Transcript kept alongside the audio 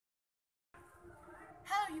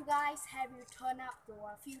you guys have you turned up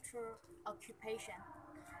your future occupation?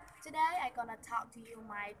 Today I'm gonna talk to you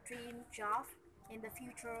my dream job in the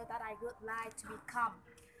future that I would like to become.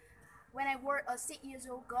 When I was a 6 years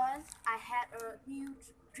old girl, I had a huge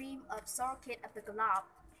dream of circuit of the globe.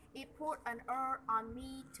 It put an urge on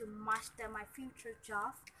me to master my future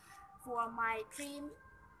job for my dream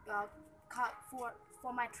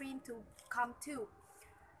for my dream to come true.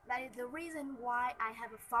 That is the reason why I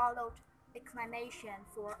have followed inclination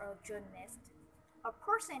for a journalist. A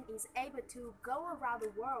person is able to go around the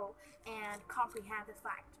world and comprehend the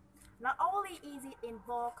fact. Not only is it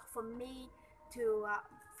involved for me to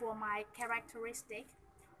for my characteristic,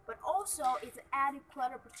 but also it's an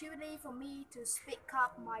adequate opportunity for me to speak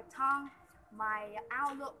up my tongue, my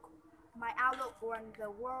outlook on the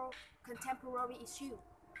world contemporary issue.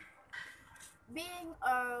 Being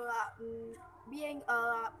a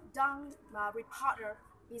young reporter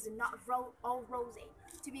is not all rosy.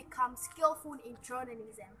 To become skillful in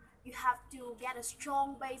journalism, you have to get a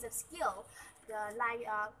strong base of skill,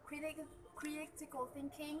 critical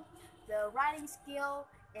thinking, the writing skill,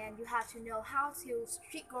 and you have to know how to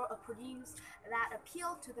trigger or produce that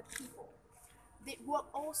appeal to the people. The work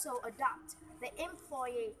also adopt the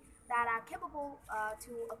employee that are capable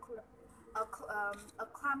to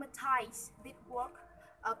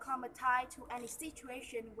acclimatize to any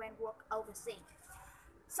situation when work overseas.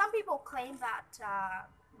 Some people claim that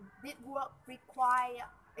this work require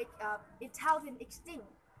intelligent instinct,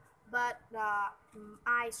 but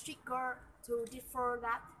I struggle to defer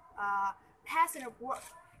that passion of work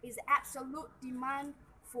is absolute demand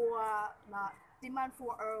for a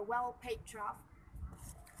well-paid job.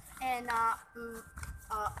 And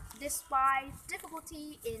despite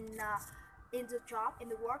difficulty in the job, in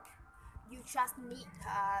the work, you just need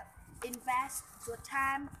invest your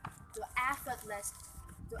time, your effortless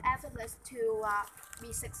to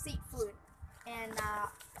be successful. And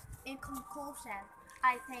in conclusion,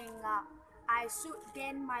 I think I should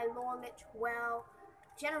gain my knowledge well,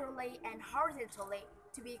 generally and horizontally,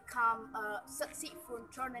 to become a successful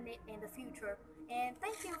journalist in the future. And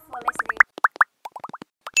thank you for listening.